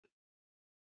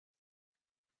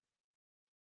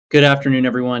Good afternoon,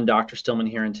 everyone. Dr. Stillman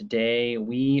here, and today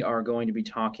we are going to be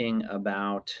talking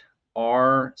about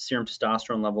are serum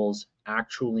testosterone levels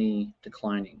actually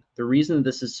declining? The reason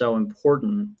this is so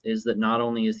important is that not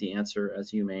only is the answer,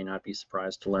 as you may not be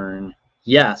surprised to learn,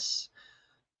 yes,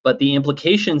 but the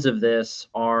implications of this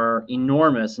are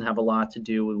enormous and have a lot to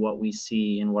do with what we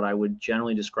see in what I would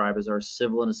generally describe as our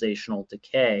civilizational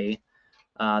decay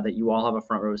that you all have a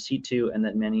front row seat to and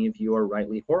that many of you are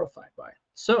rightly horrified by.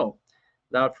 So,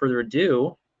 without further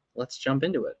ado, let's jump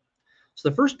into it. So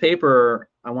the first paper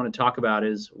I want to talk about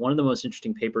is one of the most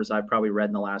interesting papers I've probably read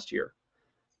in the last year.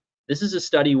 This is a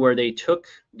study where they took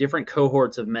different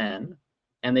cohorts of men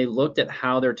and they looked at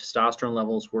how their testosterone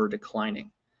levels were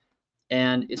declining.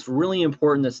 And it's really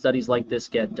important that studies like this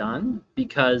get done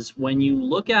because when you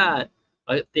look at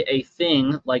a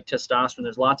thing like testosterone,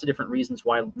 there's lots of different reasons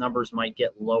why numbers might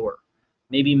get lower.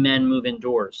 Maybe men move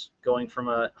indoors, going from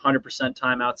 100%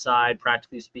 time outside,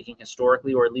 practically speaking,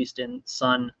 historically, or at least in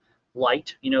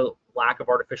sunlight, lack of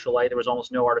artificial light. There was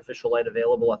almost no artificial light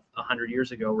available 100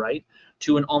 years ago, right?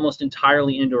 To an almost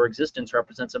entirely indoor existence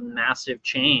represents a massive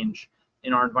change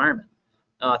in our environment.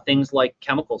 Things like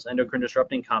chemicals, endocrine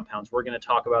disrupting compounds, we're going to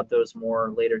talk about those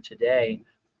more later today,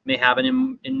 may have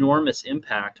an enormous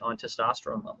impact on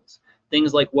testosterone levels.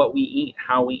 Things like what we eat,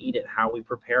 how we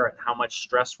prepare it, how much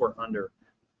stress we're under.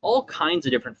 All kinds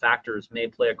of different factors may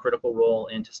play a critical role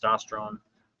in testosterone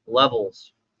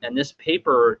levels. And this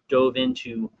paper dove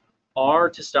into, are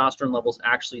testosterone levels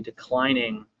actually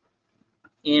declining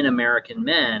in American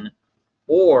men,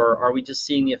 or are we just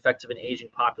seeing the effects of an aging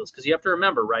populace? Because you have to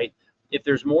remember, right, if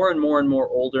there's more and more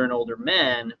older and older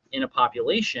men in a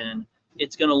population,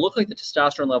 it's going to look like the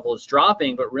testosterone level is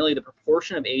dropping, but really the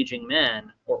proportion of aging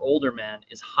men or older men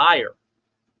is higher.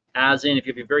 As in, if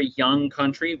you have a very young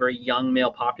country, very young male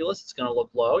populace, it's going to look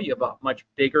low. You have a much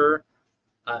bigger,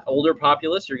 older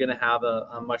populace, you're going to have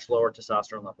a much lower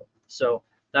testosterone level. So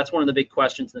that's one of the big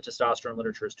questions in the testosterone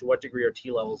literature is to what degree are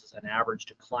T levels as an average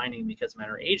declining because men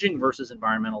are aging versus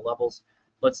environmental levels.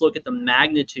 Let's look at the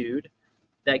magnitude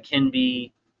that can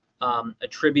be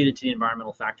attributed to the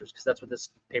environmental factors, because that's what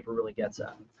this paper really gets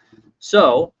at.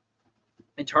 So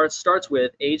it starts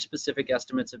with age-specific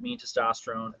estimates of mean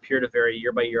testosterone appear to vary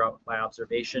year by year by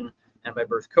observation and by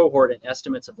birth cohort, and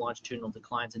estimates of longitudinal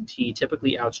declines in T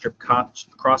typically outstrip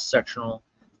cross-sectional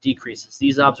decreases.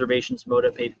 These observations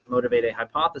motivate a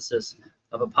hypothesis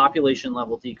of a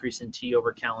population-level decrease in T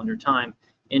over calendar time,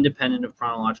 independent of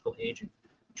chronological aging.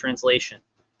 Translation: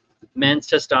 men's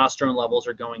testosterone levels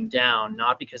are going down,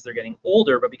 not because they're getting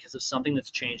older, but because of something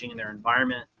that's changing in their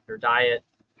environment, their diet,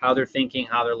 how they're thinking,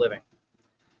 how they're living.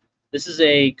 This is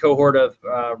a cohort of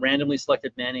randomly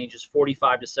selected men ages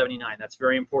 45 to 79. That's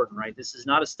very important, right? This is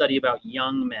not a study about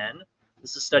young men.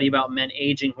 This is a study about men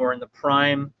aging who are in the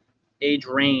prime age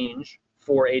range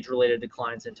for age-related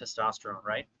declines in testosterone,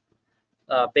 right?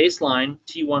 Baseline,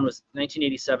 T1 was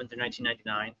 1987 through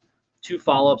 1999. Two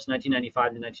follow-ups, 1995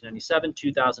 to 1997,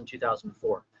 2000,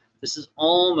 2004. This is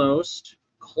almost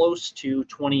close to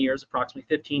 20 years, approximately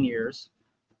 15 years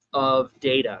of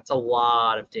data. It's a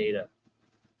lot of data,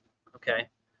 okay?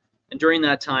 And during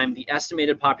that time, the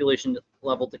estimated population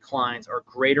level declines are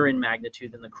greater in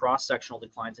magnitude than the cross-sectional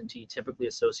declines in T typically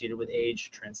associated with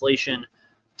age. Translation: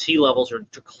 T levels are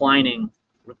declining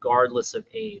regardless of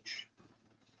age.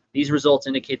 These results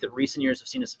indicate that recent years have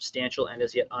seen a substantial and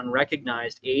as yet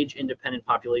unrecognized age-independent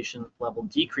population level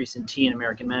decrease in T in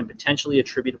American men, potentially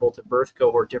attributable to birth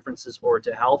cohort differences or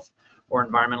to health or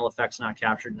environmental effects not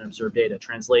captured in observed data.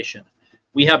 Translation: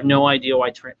 we have no idea why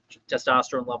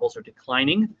testosterone levels are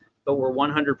declining, but we're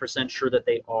 100% sure that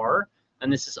they are.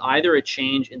 And this is either a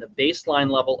change in the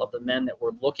baseline level of the men that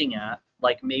we're looking at,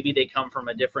 like maybe they come from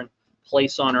a different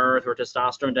place on Earth, or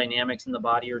testosterone dynamics in the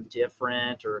body are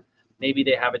different, or maybe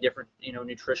they have a different,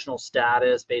 nutritional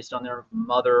status based on their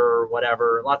mother or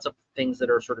whatever. Lots of things that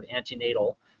are sort of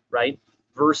antenatal, right?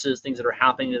 Versus things that are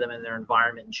happening to them in their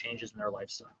environment and changes in their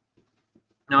lifestyle.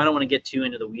 Now, I don't want to get too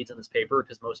into the weeds on this paper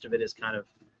because most of it is kind of,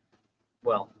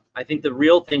 well, I think the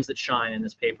real things that shine in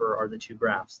this paper are the two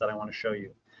graphs that I want to show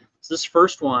you. So this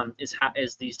first one is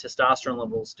these testosterone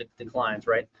levels declines,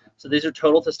 right? So these are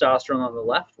total testosterone on the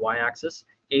left, y-axis,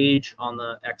 age on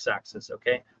the x-axis,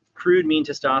 okay? Crude mean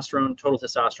testosterone, total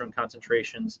testosterone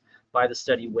concentrations by the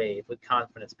study wave with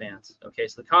confidence bands. Okay,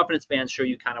 so the confidence bands show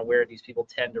you kind of where these people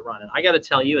tend to run. And I got to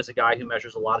tell you, as a guy who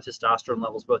measures a lot of testosterone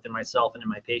levels both in myself and in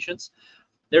my patients,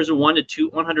 there's a 100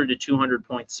 to 200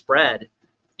 point spread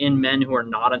in men who are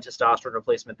not on testosterone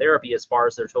replacement therapy as far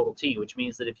as their total T, which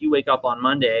means that if you wake up on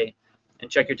Monday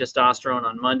and check your testosterone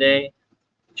on Monday,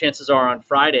 chances are on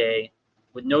Friday,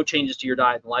 with no changes to your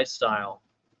diet and lifestyle,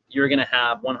 you're going to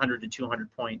have 100 to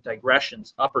 200 point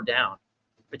digressions up or down,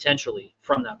 potentially,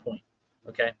 from that point,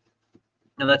 okay?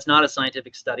 Now, that's not a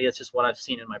scientific study. It's just what I've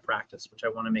seen in my practice, which I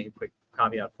want to make a quick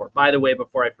caveat for. By the way,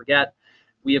 before I forget,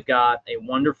 we have got a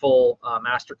wonderful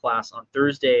masterclass on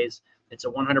Thursdays. It's a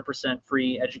 100%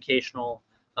 free educational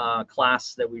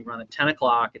class that we run at 10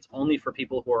 o'clock. It's only for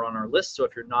people who are on our list. So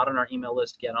if you're not on our email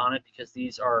list, get on it, because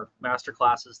these are master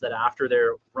classes that after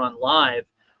they're run live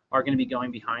are going to be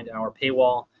going behind our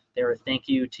paywall. They're a thank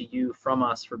you to you from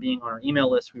us for being on our email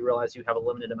list. We realize you have a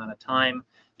limited amount of time.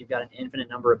 You've got an infinite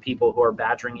number of people who are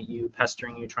badgering at you,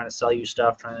 pestering you, trying to sell you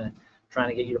stuff, trying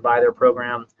to get you to buy their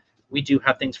program. We do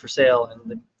have things for sale,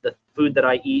 and the food that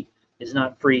I eat is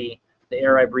not free. The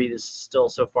air I breathe is still,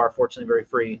 so far, fortunately, very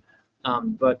free.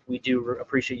 But we do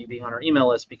appreciate you being on our email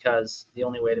list, because the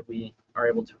only way that we are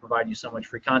able to provide you so much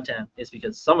free content is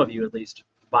because some of you, at least,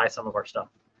 buy some of our stuff.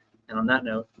 And on that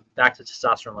note, back to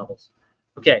testosterone levels.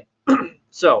 Okay,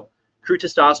 so true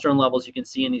testosterone levels, you can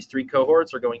see in these three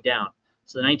cohorts, are going down.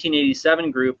 So the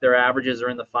 1987 group, their averages are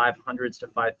in the 500s to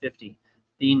 550.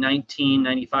 The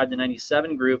 1995 to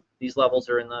 97 group, these levels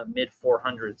are in the mid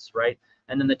 400s, right?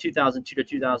 And then the 2002 to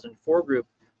 2004 group,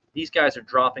 these guys are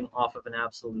dropping off of an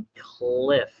absolute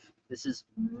cliff. This is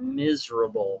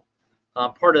miserable.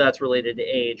 Part of that's related to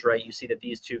age, right? You see that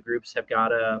these two groups have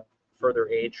got a further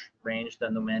age range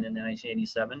than the men in the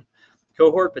 1987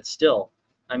 cohort, but still,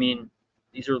 I mean,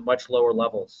 these are much lower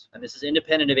levels. And this is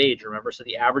independent of age, remember? So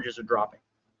the averages are dropping,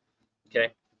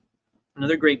 okay?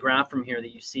 Another great graph from here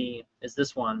that you see is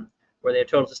this one, where they have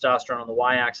total testosterone on the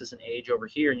y-axis and age over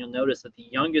here. And you'll notice that the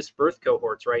youngest birth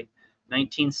cohorts, right,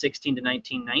 1916 to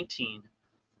 1919,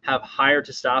 have higher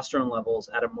testosterone levels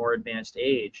at a more advanced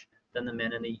age than the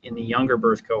men in the younger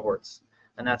birth cohorts.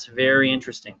 And that's very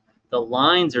interesting. The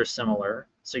lines are similar,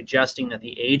 suggesting that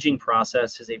the aging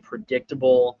process is a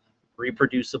predictable,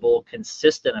 reproducible,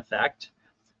 consistent effect.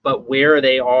 But where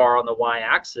they are on the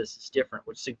y-axis is different,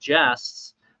 which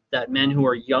suggests that men who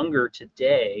are younger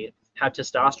today have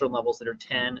testosterone levels that are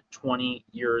 10, 20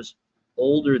 years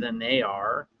older than they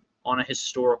are on a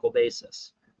historical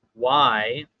basis.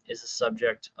 Why is the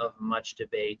subject of much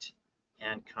debate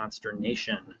and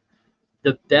consternation.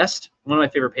 One of my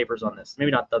favorite papers on this,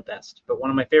 maybe not the best, but one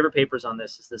of my favorite papers on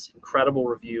this is this incredible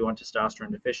review on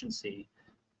testosterone deficiency.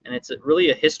 And it's really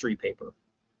a history paper.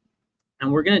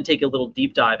 And we're going to take a little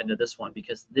deep dive into this one,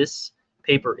 because this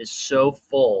paper is so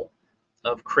full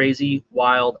of crazy,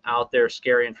 wild, out there,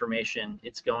 scary information.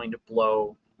 It's going to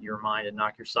blow your mind and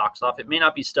knock your socks off. It may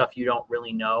not be stuff you don't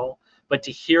really know, but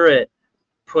to hear it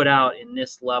put out in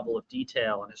this level of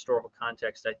detail and historical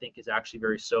context, I think is actually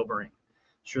very sobering.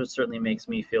 Sure, it certainly makes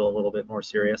me feel a little bit more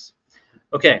serious.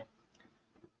 Okay.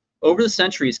 Over the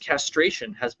centuries,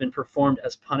 castration has been performed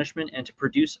as punishment and to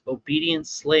produce obedient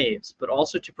slaves, but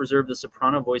also to preserve the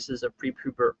soprano voices of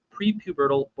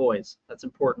prepubertal boys. That's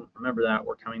important. Remember that.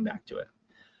 We're coming back to it.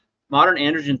 Modern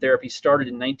androgen therapy started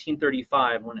in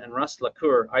 1935 when Ernst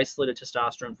Lacour isolated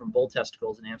testosterone from bull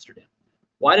testicles in Amsterdam.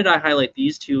 Why did I highlight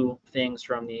these two things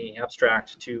from the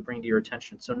abstract to bring to your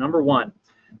attention? So number one,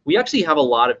 we actually have a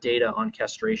lot of data on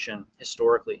castration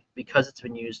historically because it's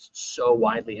been used so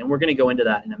widely, and we're going to go into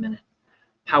that in a minute.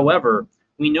 However,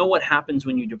 we know what happens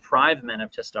when you deprive men of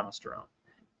testosterone.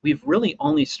 We've really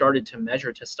only started to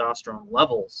measure testosterone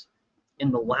levels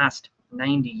in the last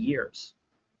 90 years.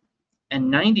 And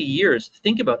 90 years,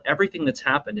 think about everything that's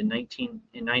happened in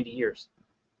 90 years.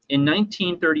 In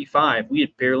 1935, we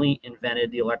had barely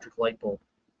invented the electric light bulb.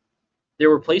 There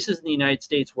were places in the United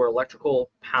States where electrical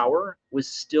power was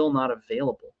still not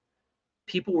available.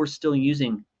 People were still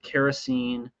using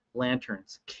kerosene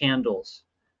lanterns, candles.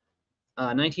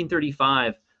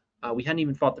 1935, we hadn't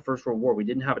even fought the First World War. We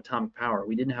didn't have atomic power.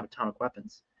 We didn't have atomic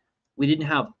weapons. We didn't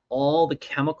have all the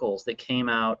chemicals that came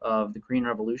out of the Green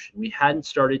Revolution. We hadn't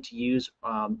started to use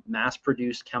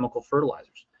mass-produced chemical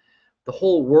fertilizers. The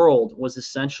whole world was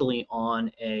essentially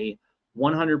on a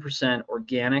 100%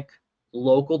 organic,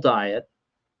 local diet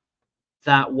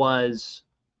that was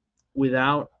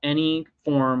without any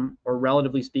form, or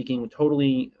relatively speaking,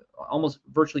 totally, almost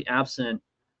virtually absent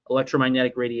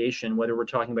electromagnetic radiation, whether we're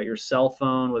talking about your cell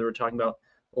phone, whether we're talking about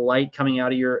light coming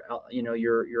out of your,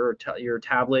 your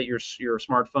tablet, your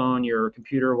smartphone, your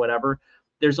computer, whatever.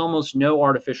 There's almost no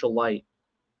artificial light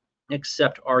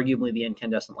except arguably the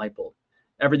incandescent light bulb.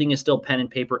 Everything is still pen and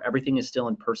paper. Everything is still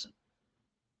in person.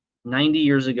 90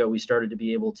 years ago, we started to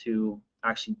be able to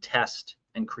actually test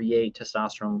and create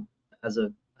testosterone as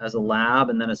a lab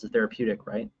and then as a therapeutic,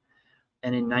 right?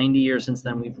 And in 90 years since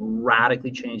then, we've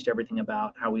radically changed everything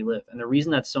about how we live. And the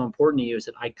reason that's so important to you is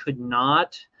that I could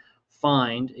not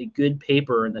find a good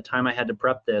paper in the time I had to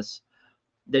prep this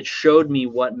that showed me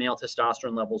what male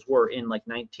testosterone levels were in like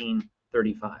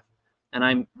 1935. And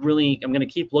I'm going to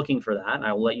keep looking for that, and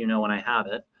I will let you know when I have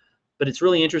it. But it's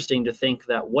really interesting to think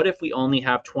that what if we only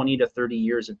have 20 to 30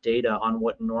 years of data on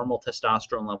what normal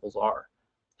testosterone levels are?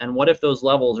 And what if those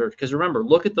levels are, because remember,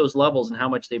 look at those levels and how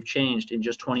much they've changed in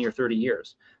just 20 or 30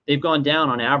 years. They've gone down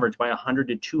on average by 100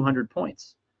 to 200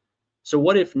 points. So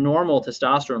what if normal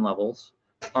testosterone levels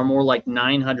are more like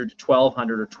 900 to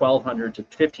 1200 or 1200 to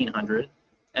 1500,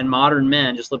 and modern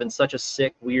men just live in such a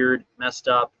sick, weird, messed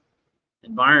up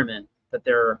environment that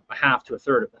they're a half to a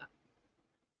third of that?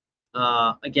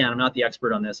 Again, I'm not the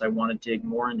expert on this. I want to dig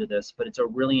more into this, but it's a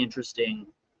really interesting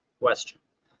question.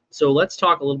 So let's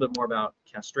talk a little bit more about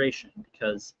castration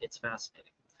because it's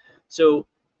fascinating. So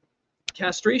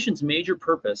castration's major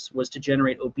purpose was to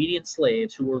generate obedient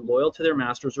slaves who were loyal to their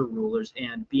masters or rulers,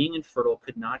 and being infertile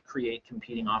could not create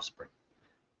competing offspring.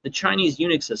 The Chinese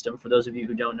eunuch system, for those of you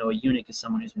who don't know, a eunuch is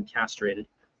someone who's been castrated,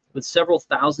 with several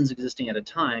thousands existing at a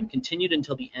time, continued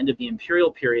until the end of the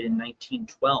imperial period in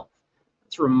 1912.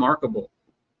 It's remarkable.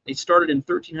 They started in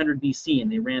 1300 BC and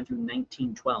they ran through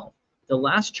 1912. The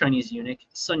last Chinese eunuch,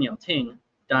 Sun Yat-ting,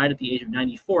 died at the age of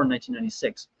 94 in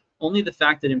 1996. Only the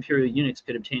fact that imperial eunuchs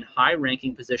could obtain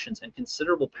high-ranking positions and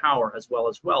considerable power as well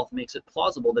as wealth makes it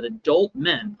plausible that adult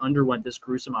men underwent this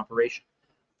gruesome operation.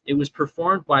 It was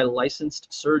performed by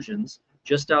licensed surgeons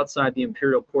just outside the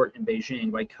imperial court in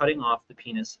Beijing by cutting off the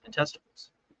penis and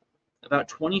testicles. About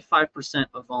 25%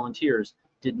 of volunteers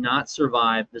did not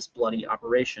survive this bloody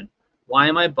operation. Why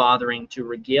am I bothering to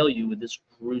regale you with this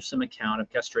gruesome account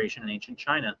of castration in ancient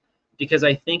China? Because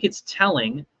I think it's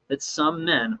telling that some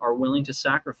men are willing to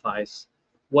sacrifice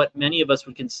what many of us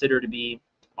would consider to be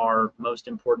our most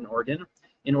important organ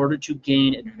in order to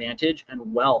gain advantage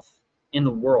and wealth in the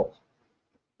world.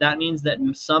 That means that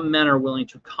some men are willing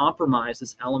to compromise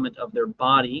this element of their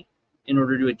body in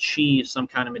order to achieve some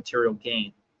kind of material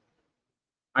gain.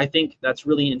 I think that's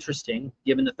really interesting,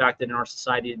 given the fact that in our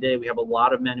society today, we have a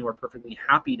lot of men who are perfectly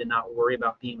happy to not worry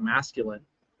about being masculine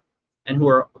and who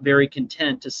are very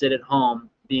content to sit at home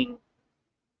being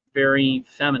very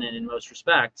feminine in most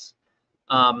respects.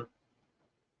 And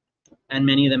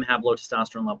many of them have low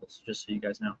testosterone levels, just so you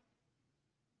guys know.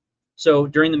 So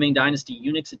during the Ming Dynasty,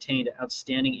 eunuchs attained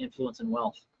outstanding influence and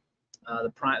wealth.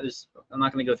 I'm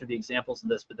not going to go through the examples of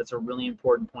this, but that's a really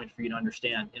important point for you to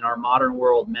understand. In our modern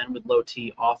world, men with low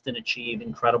T often achieve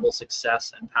incredible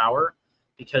success and power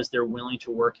because they're willing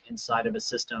to work inside of a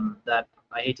system that,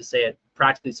 I hate to say it,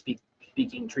 practically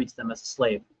speaking, treats them as a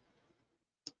slave.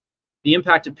 The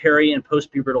impact of peri and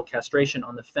post-pubertal castration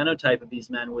on the phenotype of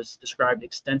these men was described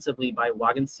extensively by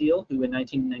Wagenseil, who in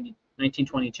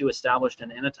 1922 established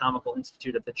an anatomical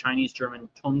institute at the Chinese-German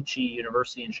Tongji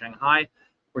University in Shanghai,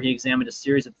 where he examined a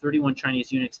series of 31 Chinese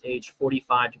eunuchs aged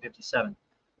 45 to 57.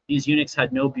 These eunuchs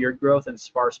had no beard growth and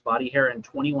sparse body hair, and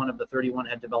 21 of the 31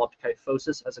 had developed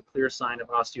kyphosis as a clear sign of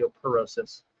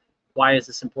osteoporosis. Why is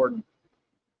this important?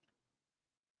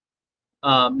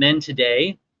 Men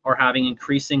today are having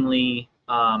increasingly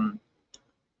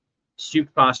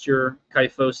stooped posture,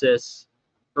 kyphosis,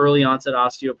 early onset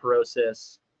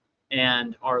osteoporosis,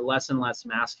 and are less and less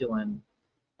masculine.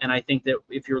 And I think that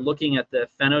if you're looking at the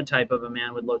phenotype of a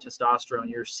man with low testosterone,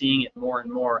 you're seeing it more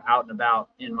and more out and about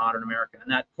in modern America.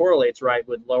 And that correlates, right,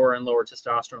 with lower and lower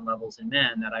testosterone levels in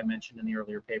men that I mentioned in the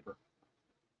earlier paper.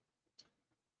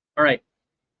 All right.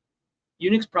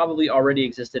 Eunuchs probably already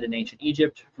existed in ancient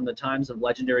Egypt. From the times of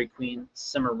legendary queen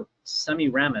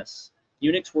Semiramis,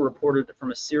 eunuchs were reported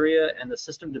from Assyria, and the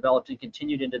system developed and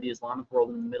continued into the Islamic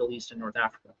world in the Middle East and North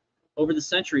Africa. Over the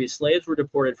centuries, slaves were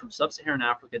deported from sub-Saharan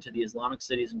Africa to the Islamic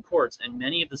cities and courts, and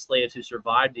many of the slaves who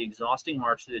survived the exhausting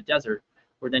march through the desert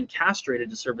were then castrated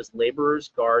to serve as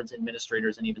laborers, guards,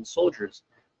 administrators, and even soldiers.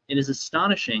 It is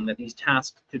astonishing that these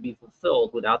tasks could be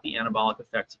fulfilled without the anabolic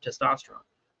effects of testosterone.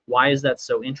 Why is that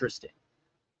so interesting?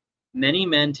 Many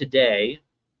men today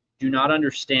do not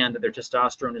understand that their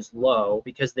testosterone is low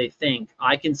because they think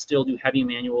I can still do heavy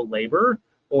manual labor,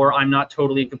 or I'm not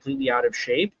totally and completely out of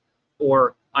shape,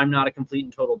 or I'm not a complete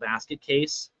and total basket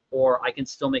case, or I can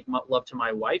still make love to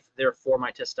my wife, therefore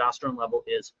my testosterone level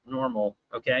is normal,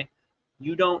 okay?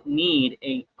 You don't need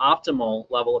an optimal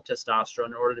level of testosterone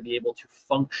in order to be able to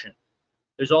function.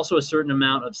 There's also a certain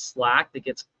amount of slack that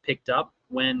gets picked up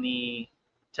when the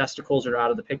testicles are out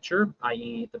of the picture,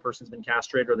 i.e. the person's been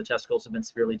castrated or the testicles have been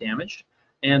severely damaged.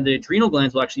 And the adrenal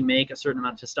glands will actually make a certain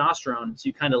amount of testosterone, so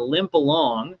you kind of limp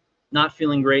along, not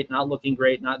feeling great, not looking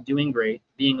great, not doing great,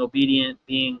 being obedient,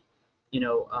 being,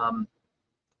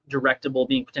 directable,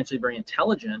 being potentially very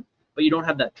intelligent, but you don't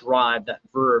have that drive, that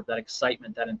verve, that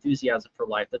excitement, that enthusiasm for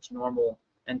life that's normal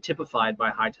and typified by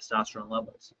high testosterone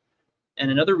levels. And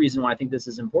another reason why I think this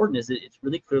is important is that it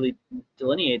really clearly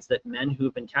delineates that men who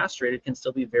have been castrated can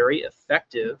still be very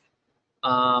effective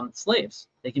slaves.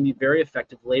 They can be very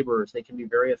effective laborers. They can be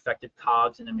very effective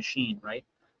cogs in a machine, right?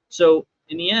 So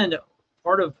in the end,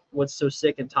 part of what's so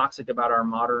sick and toxic about our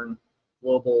modern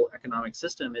global economic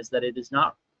system is that it is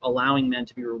not allowing men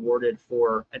to be rewarded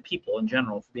for, and people in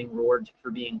general, for being rewarded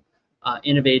for being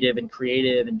innovative and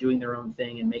creative and doing their own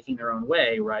thing and making their own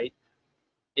way, right?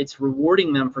 It's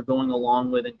rewarding them for going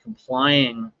along with and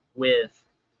complying with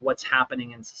what's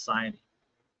happening in society.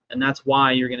 And that's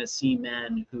why you're going to see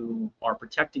men who are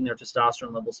protecting their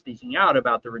testosterone levels speaking out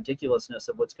about the ridiculousness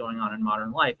of what's going on in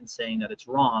modern life and saying that it's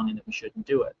wrong and that we shouldn't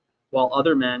do it. While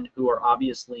other men who are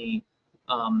obviously,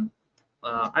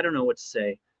 I don't know what to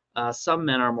say, some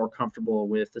men are more comfortable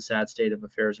with the sad state of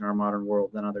affairs in our modern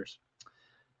world than others.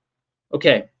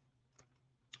 Okay.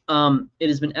 It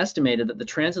has been estimated that the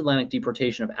transatlantic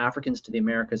deportation of Africans to the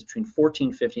Americas between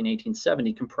 1450 and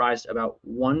 1870 comprised about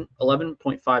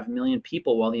 11.5 million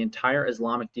people, while the entire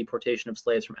Islamic deportation of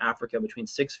slaves from Africa between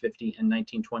 650 and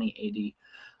 1920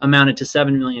 AD amounted to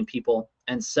 7 million people,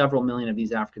 and several million of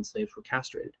these African slaves were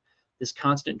castrated. This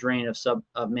constant drain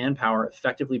of manpower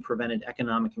effectively prevented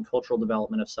economic and cultural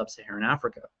development of sub-Saharan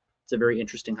Africa. It's a very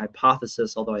interesting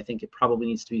hypothesis, although I think it probably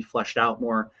needs to be fleshed out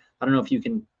more. I don't know if you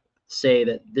can say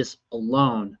that this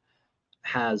alone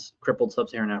has crippled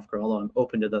sub-Saharan Africa, although I'm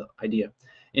open to the idea.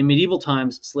 In medieval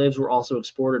times, slaves were also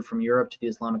exported from Europe to the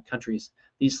Islamic countries.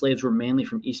 These slaves were mainly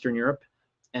from Eastern Europe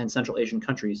and Central Asian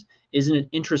countries. Isn't it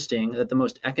interesting that the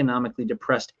most economically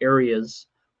depressed areas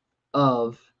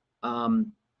of,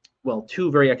 well, two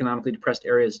very economically depressed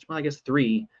areas, well, I guess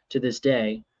three to this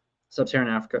day, sub-Saharan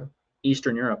Africa,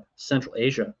 Eastern Europe, Central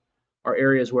Asia, are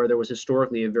areas where there was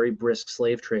historically a very brisk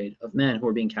slave trade of men who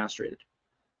were being castrated.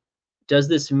 Does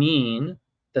this mean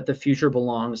that the future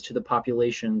belongs to the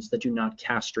populations that do not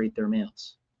castrate their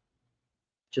males?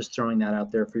 Just throwing that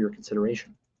out there for your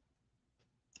consideration.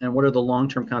 And what are the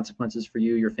long-term consequences for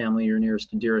you, your family, your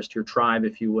nearest and dearest, your tribe,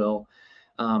 if you will,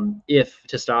 if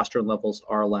testosterone levels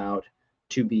are allowed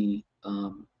to be,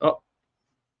 oh,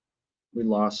 we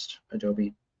lost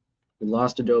Adobe. We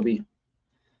lost Adobe.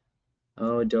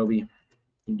 Oh, Adobe,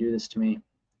 you do this to me.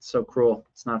 It's so cruel.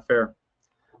 It's not fair.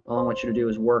 All I want you to do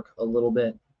is work a little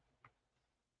bit,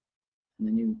 and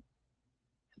then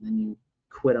you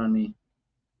quit on me.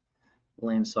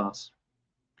 Lame sauce.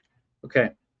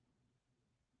 Okay.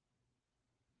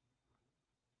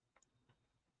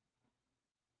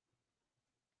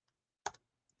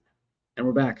 And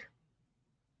we're back.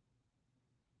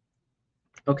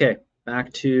 Okay,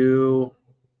 back to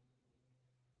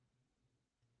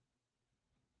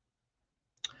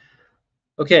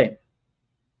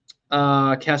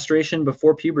castration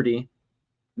before puberty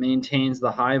maintains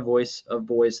the high voice of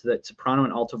boys that soprano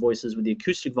and alto voices with the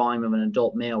acoustic volume of an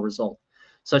adult male result.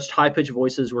 Such high-pitched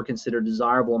voices were considered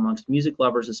desirable amongst music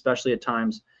lovers, especially at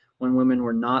times when women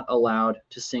were not allowed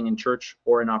to sing in church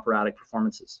or in operatic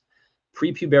performances.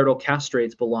 Prepubertal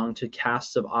castrates belonged to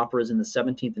casts of operas in the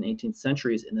 17th and 18th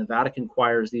centuries. In the Vatican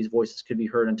choirs, these voices could be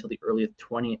heard until the early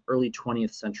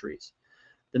 20th centuries.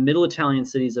 The middle Italian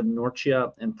cities of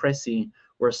Norcia and Presi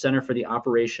were a center for the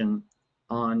operation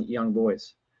on young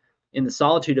boys. In the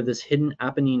solitude of this hidden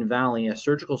Apennine valley, a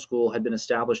surgical school had been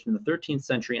established in the 13th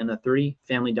century, and the 30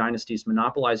 family dynasties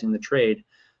monopolizing the trade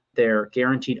there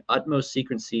guaranteed utmost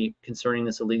secrecy concerning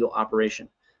this illegal operation.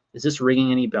 Is this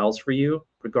ringing any bells for you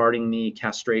regarding the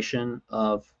castration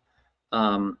of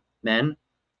men,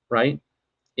 right?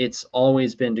 It's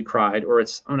always been decried, or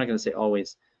I'm not going to say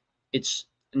always, it's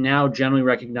now generally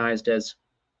recognized as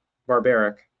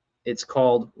barbaric. It's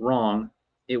called wrong.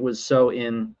 It was so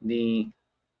in the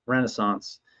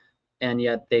Renaissance, and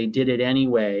yet they did it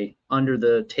anyway, under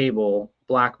the table,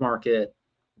 black market,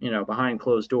 behind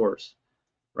closed doors,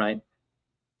 right?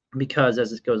 Because,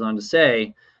 as it goes on to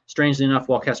say, strangely enough,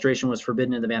 while castration was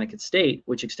forbidden in the Vatican state,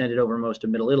 which extended over most of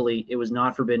Middle Italy, it was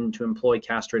not forbidden to employ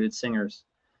castrated singers.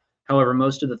 However,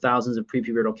 most of the thousands of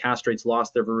prepubertal castrates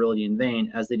lost their virility in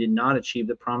vain, as they did not achieve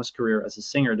the promised career as a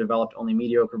singer, developed only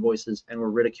mediocre voices, and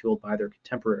were ridiculed by their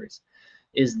contemporaries.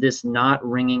 Is this not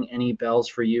ringing any bells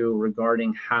for you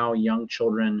regarding how young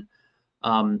children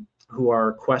who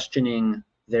are questioning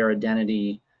their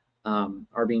identity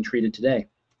are being treated today?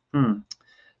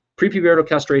 Prepubertal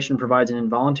castration provides an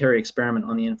involuntary experiment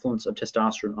on the influence of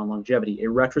testosterone on longevity. A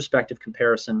retrospective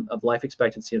comparison of life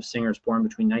expectancy of singers born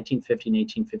between 1950 and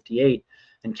 1858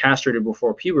 and castrated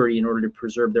before puberty in order to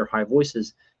preserve their high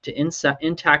voices to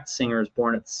intact singers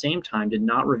born at the same time did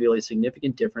not reveal a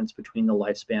significant difference between the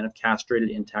lifespan of castrated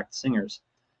intact singers.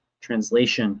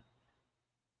 Translation: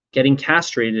 Getting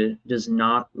castrated does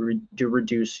not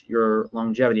reduce your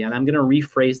longevity. And I'm going to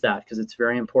rephrase that because it's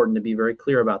very important to be very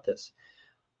clear about this.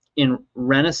 In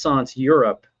Renaissance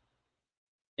Europe,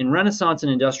 in Renaissance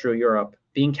and industrial Europe,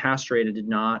 being castrated did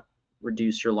not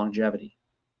reduce your longevity.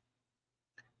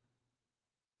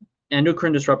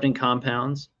 Endocrine disrupting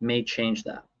compounds may change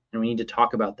that, and we need to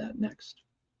talk about that next,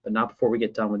 but not before we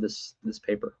get done with this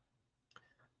paper.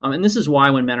 And this is why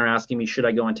when men are asking me, should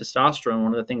I go on testosterone,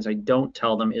 one of the things I don't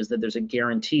tell them is that there's a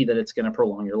guarantee that it's going to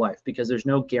prolong your life, because there's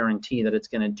no guarantee that it's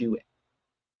going to do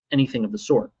anything of the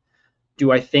sort.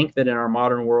 Do I think that in our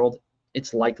modern world,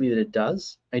 it's likely that it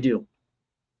does? I do.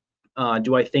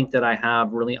 Do I think that I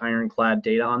have really ironclad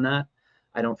data on that?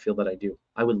 I don't feel that I do.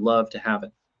 I would love to have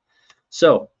it.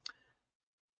 So,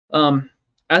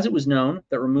 as it was known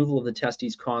that removal of the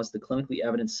testes caused the clinically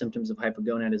evident symptoms of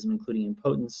hypogonadism, including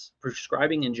impotence,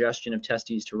 prescribing ingestion of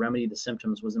testes to remedy the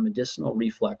symptoms was a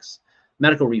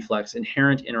medical reflex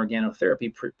inherent in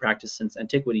organotherapy practice since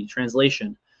antiquity.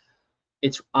 Translation: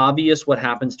 it's obvious what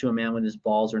happens to a man when his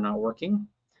balls are not working.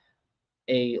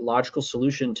 A logical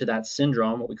solution to that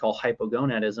syndrome, what we call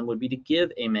hypogonadism, would be to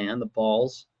give a man the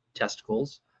balls,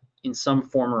 testicles, in some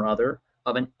form or other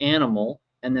of an animal,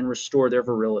 and then restore their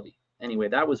virility. Anyway,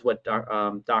 that was what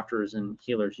doctors and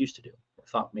healers used to do, or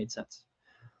thought made sense.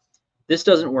 This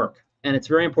doesn't work, and it's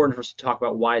very important for us to talk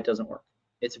about why it doesn't work.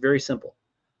 It's very simple.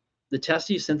 The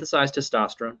testes synthesize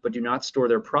testosterone, but do not store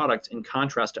their products, in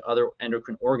contrast to other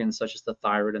endocrine organs such as the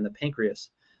thyroid and the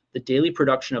pancreas. The daily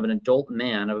production of an adult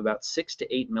man of about 6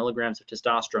 to 8 milligrams of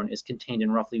testosterone is contained in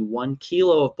roughly 1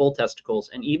 kilo of bull testicles,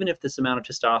 and even if this amount of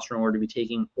testosterone were to be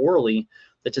taken orally,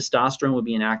 the testosterone would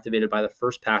be inactivated by the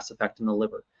first pass effect in the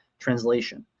liver.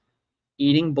 Translation: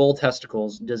 eating bull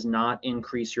testicles does not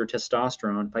increase your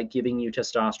testosterone by giving you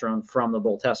testosterone from the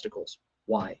bull testicles.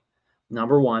 Why?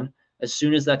 Number one, as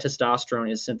soon as that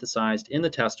testosterone is synthesized in the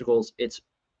testicles, it's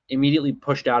immediately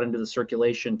pushed out into the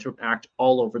circulation to act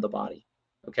all over the body.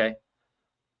 Okay.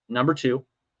 Number two,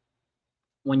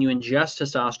 when you ingest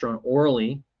testosterone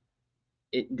orally,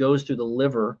 it goes through the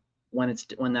liver when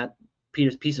that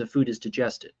piece of food is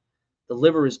digested. The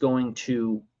liver is going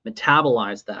to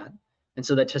metabolize that, and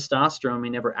so that testosterone may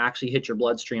never actually hit your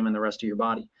bloodstream and the rest of your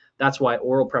body. That's why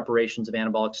oral preparations of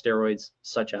anabolic steroids,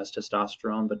 such as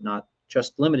testosterone, but not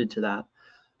just limited to that,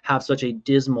 have such a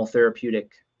dismal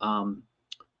therapeutic,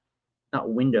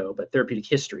 not window, but therapeutic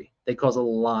history. They cause a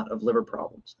lot of liver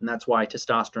problems, and that's why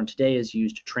testosterone today is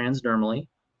used transdermally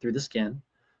through the skin,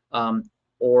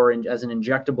 or as an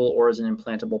injectable or as an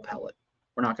implantable pellet.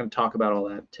 We're not going to talk about all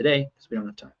that today because we don't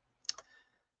have time.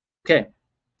 Okay.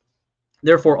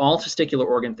 Therefore, all testicular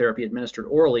organ therapy administered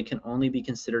orally can only be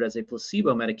considered as a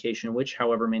placebo medication, which,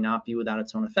 however, may not be without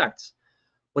its own effects.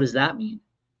 What does that mean?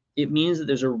 It means that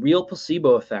there's a real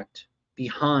placebo effect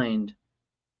behind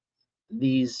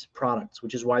these products,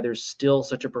 which is why there's still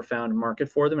such a profound market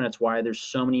for them, and it's why there's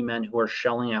so many men who are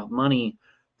shelling out money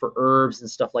for herbs and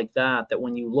stuff like that, that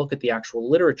when you look at the actual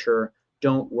literature,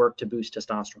 don't work to boost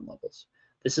testosterone levels.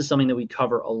 This is something that we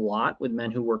cover a lot with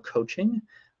men who we're coaching,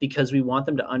 because we want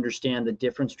them to understand the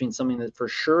difference between something that for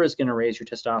sure is going to raise your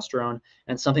testosterone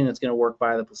and something that's going to work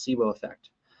via the placebo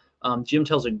effect. Jim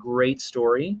tells a great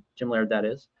story, Jim Laird that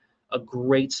is, a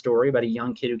great story about a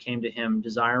young kid who came to him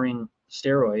desiring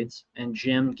steroids, and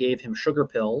Jim gave him sugar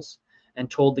pills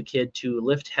and told the kid to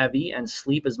lift heavy and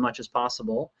sleep as much as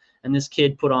possible. And this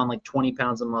kid put on like 20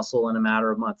 pounds of muscle in a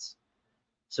matter of months.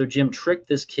 So Jim tricked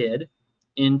this kid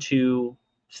into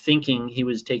thinking he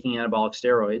was taking anabolic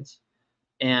steroids,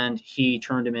 and he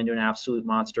turned him into an absolute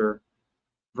monster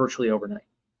virtually overnight.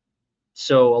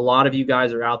 So a lot of you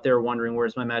guys are out there wondering,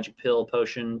 where's my magic pill,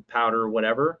 potion, powder,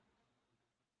 whatever?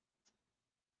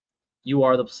 You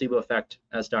are the placebo effect,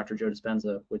 as Dr. Joe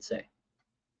Dispenza would say.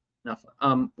 Enough.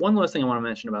 One last thing I want to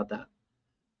mention about that.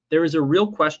 There is a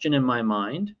real question in my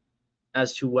mind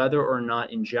as to whether or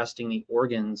not ingesting the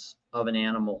organs of an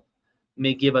animal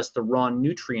may give us the raw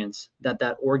nutrients that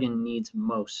that organ needs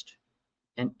most.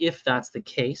 And if that's the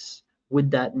case, would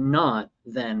that not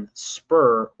then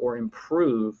spur or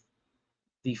improve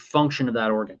the function of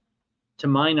that organ? To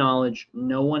my knowledge,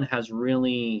 no one has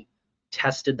really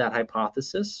tested that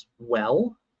hypothesis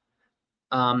well,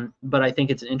 but I think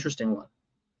it's an interesting one.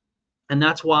 And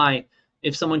that's why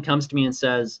if someone comes to me and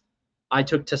says, I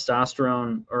took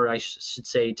testosterone, or I should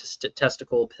say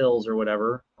testicle pills or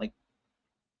whatever, like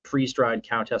freeze-dried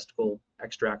cow testicle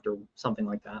extract or something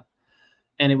like that,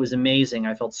 and it was amazing.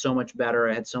 I felt so much better.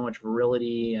 I had so much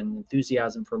virility and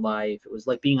enthusiasm for life. It was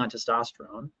like being on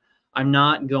testosterone. I'm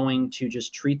not going to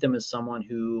just treat them as someone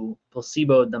who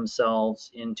placeboed themselves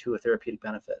into a therapeutic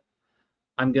benefit.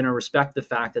 I'm going to respect the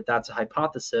fact that that's a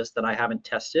hypothesis that I haven't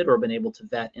tested or been able to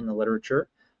vet in the literature,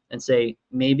 and say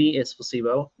maybe it's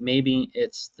placebo, maybe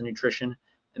it's the nutrition,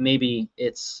 and maybe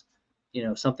it's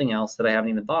something else that I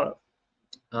haven't even thought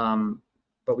of.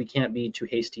 But we can't be too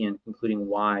hasty in concluding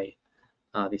why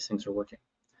these things are working.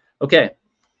 Okay,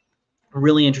 a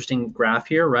really interesting graph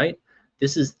here, right?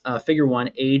 This is figure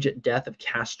 1, age at death of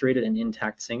castrated and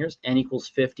intact singers. N equals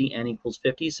 50, N equals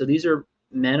 50. So these are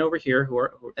men over here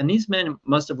and these men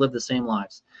must have lived the same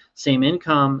lives. Same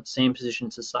income, same position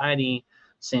in society,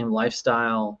 same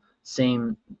lifestyle,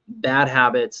 same bad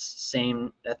habits,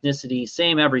 same ethnicity,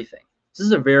 same everything. This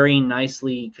is a very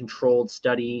nicely controlled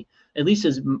study, at least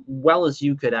as well as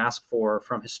you could ask for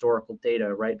from historical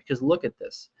data, right? Because look at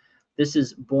this. This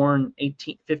is born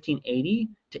 1580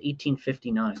 to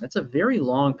 1859. That's a very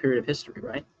long period of history,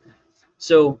 right?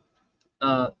 So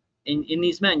in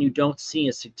these men, you don't see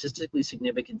a statistically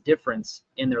significant difference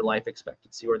in their life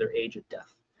expectancy or their age at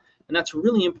death. And that's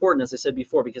really important, as I said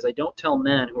before, because I don't tell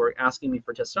men who are asking me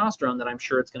for testosterone that I'm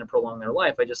sure it's going to prolong their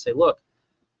life. I just say, look,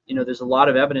 there's a lot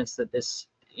of evidence that this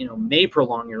may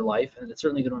prolong your life, and it's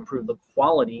certainly going to improve the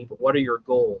quality, but what are your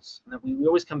goals? And we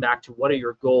always come back to, what are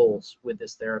your goals with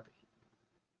this therapy?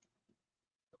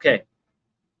 Okay.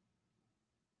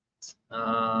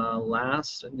 I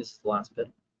think this is the last bit.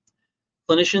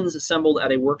 Clinicians assembled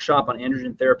at a workshop on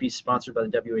androgen therapy sponsored by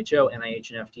the WHO,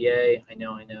 NIH, and FDA. I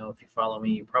know, if you follow me,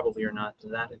 you probably are not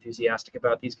that enthusiastic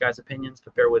about these guys' opinions,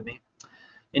 but bear with me.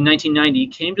 In 1990,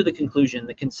 came to the conclusion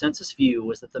the consensus view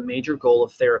was that the major goal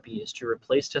of therapy is to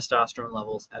replace testosterone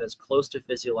levels at as close to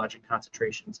physiologic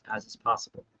concentrations as is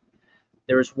possible.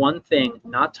 There is one thing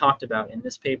not talked about in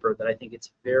this paper that I think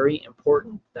it's very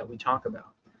important that we talk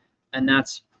about, and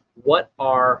that's what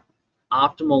are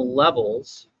optimal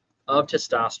levels of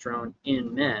testosterone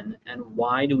in men, and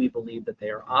why do we believe that they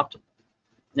are optimal?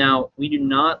 Now, we do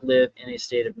not live in a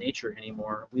state of nature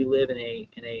anymore. We live in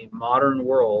a modern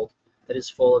world that is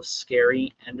full of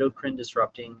scary endocrine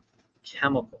disrupting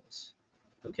chemicals.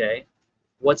 Okay?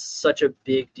 What's such a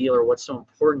big deal, or what's so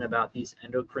important about these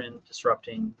endocrine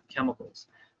disrupting chemicals?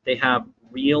 They have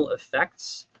real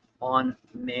effects on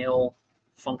male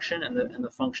function and the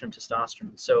function of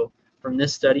testosterone. So from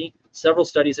this study, several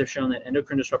studies have shown that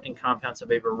endocrine disrupting compounds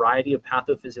have a variety of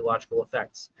pathophysiological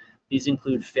effects. These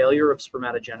include failure of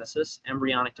spermatogenesis,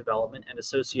 embryonic development, and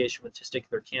association with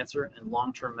testicular cancer and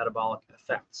long-term metabolic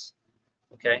effects.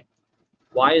 Okay?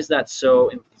 Why is that so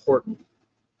important?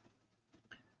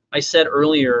 I said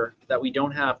earlier that we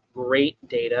don't have great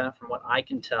data, from what I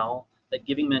can tell, that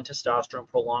giving men testosterone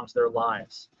prolongs their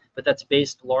lives. But that's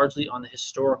based largely on the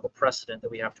historical precedent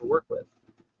that we have to work with,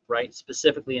 right?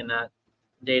 Specifically in that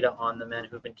data on the men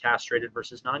who've been castrated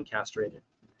versus non-castrated.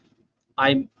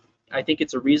 I think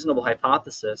it's a reasonable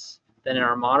hypothesis that in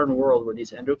our modern world, where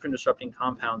these endocrine disrupting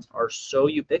compounds are so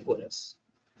ubiquitous,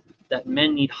 that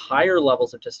men need higher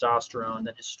levels of testosterone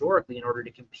than historically in order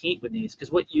to compete with these.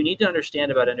 Because what you need to understand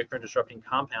about endocrine disrupting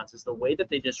compounds is the way that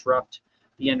they disrupt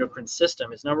the endocrine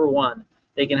system is, number one,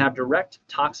 they can have direct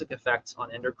toxic effects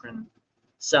on endocrine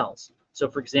cells. So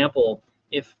for example,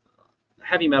 if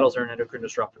heavy metals are an endocrine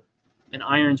disruptor, and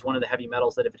iron is one of the heavy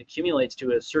metals that if it accumulates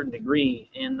to a certain degree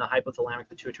in the hypothalamic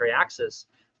pituitary axis,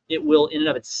 it will in and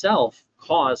of itself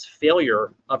cause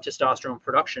failure of testosterone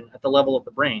production at the level of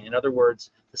the brain. In other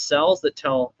words, the cells that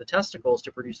tell the testicles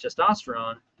to produce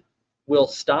testosterone will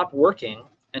stop working,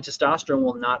 and testosterone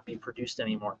will not be produced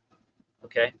anymore.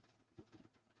 Okay?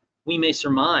 We may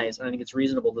surmise, and I think it's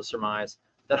reasonable to surmise,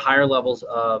 that higher levels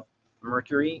of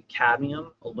mercury,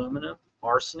 cadmium, aluminum,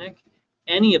 arsenic,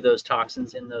 any of those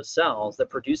toxins in those cells that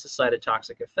produce a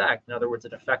cytotoxic effect, in other words,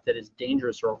 an effect that is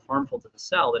dangerous or harmful to the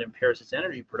cell that impairs its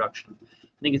energy production,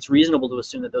 I think it's reasonable to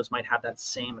assume that those might have that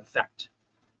same effect.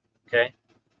 Okay?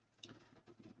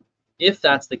 If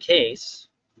that's the case,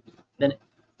 then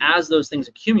as those things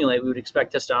accumulate, we would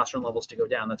expect testosterone levels to go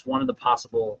down. That's one of the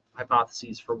possible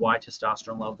hypotheses for why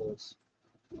testosterone levels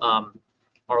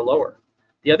are lower.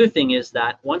 The other thing is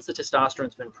that once the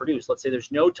testosterone's been produced, let's say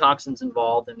there's no toxins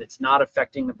involved and it's not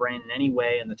affecting the brain in any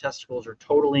way, and the testicles are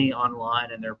totally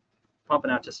online and they're pumping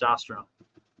out testosterone,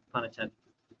 pun intended.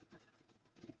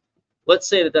 Let's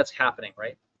say that that's happening,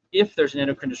 right? If there's an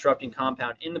endocrine disrupting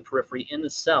compound in the periphery, in the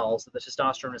cells that the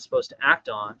testosterone is supposed to act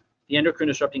on, the endocrine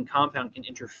disrupting compound can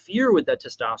interfere with that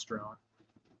testosterone,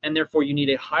 and therefore you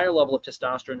need a higher level of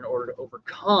testosterone in order to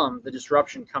overcome the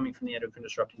disruption coming from the endocrine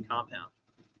disrupting compound.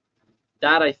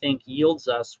 That, I think, yields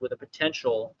us with a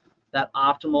potential that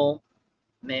optimal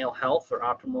male health, or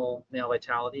optimal male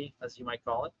vitality, as you might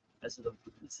call it, it's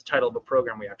the title of a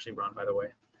program we actually run, by the way.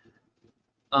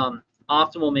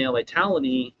 optimal male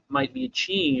vitality might be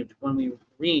achieved when we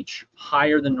reach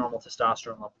higher than normal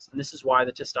testosterone levels. And this is why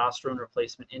the testosterone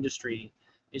replacement industry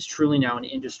is truly now an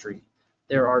industry.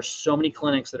 There are so many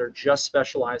clinics that are just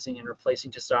specializing in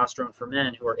replacing testosterone for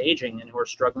men who are aging and who are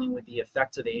struggling with the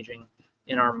effects of aging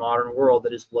in our modern world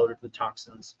that is loaded with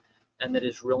toxins and that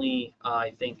is really,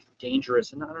 I think,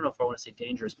 dangerous. And I don't know if I want to say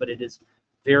dangerous, but it is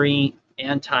very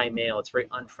anti-male. It's very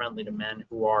unfriendly to men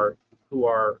who are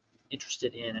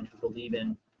interested in and who believe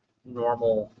in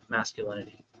normal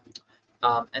masculinity.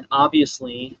 And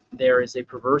obviously, there is a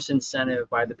perverse incentive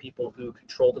by the people who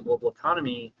control the global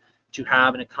economy to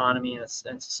have an economy and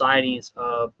societies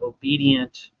of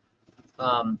obedient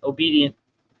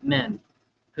men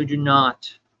who do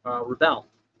not rebel.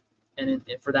 And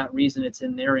for that reason, it's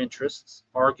in their interests,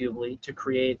 arguably, to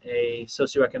create a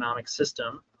socioeconomic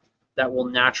system that will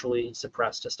naturally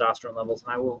suppress testosterone levels.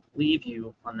 And I will leave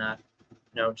you on that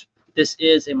note. This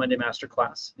is a Monday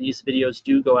Masterclass. These videos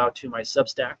do go out to my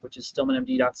Substack, which is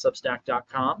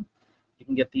stillmanmd.substack.com. You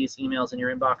can get these emails in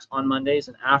your inbox on Mondays,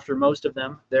 and after most of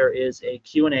them, there is a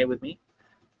Q&A with me,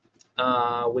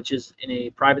 which is in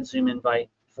a private Zoom invite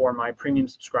for my premium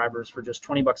subscribers. For just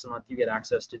 $20 a month, you get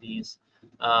access to these,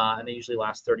 and they usually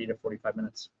last 30 to 45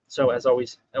 minutes. So as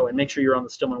always, and make sure you're on the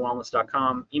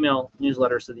stillmanwellness.com email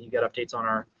newsletter so that you get updates on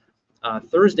our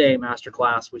Thursday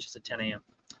Masterclass, which is at 10 a.m.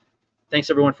 Thanks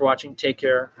everyone for watching. Take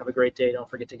care. Have a great day. Don't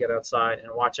forget to get outside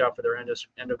and watch out for their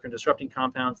endocrine disrupting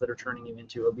compounds that are turning you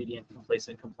into obedient,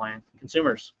 complacent, compliant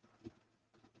consumers.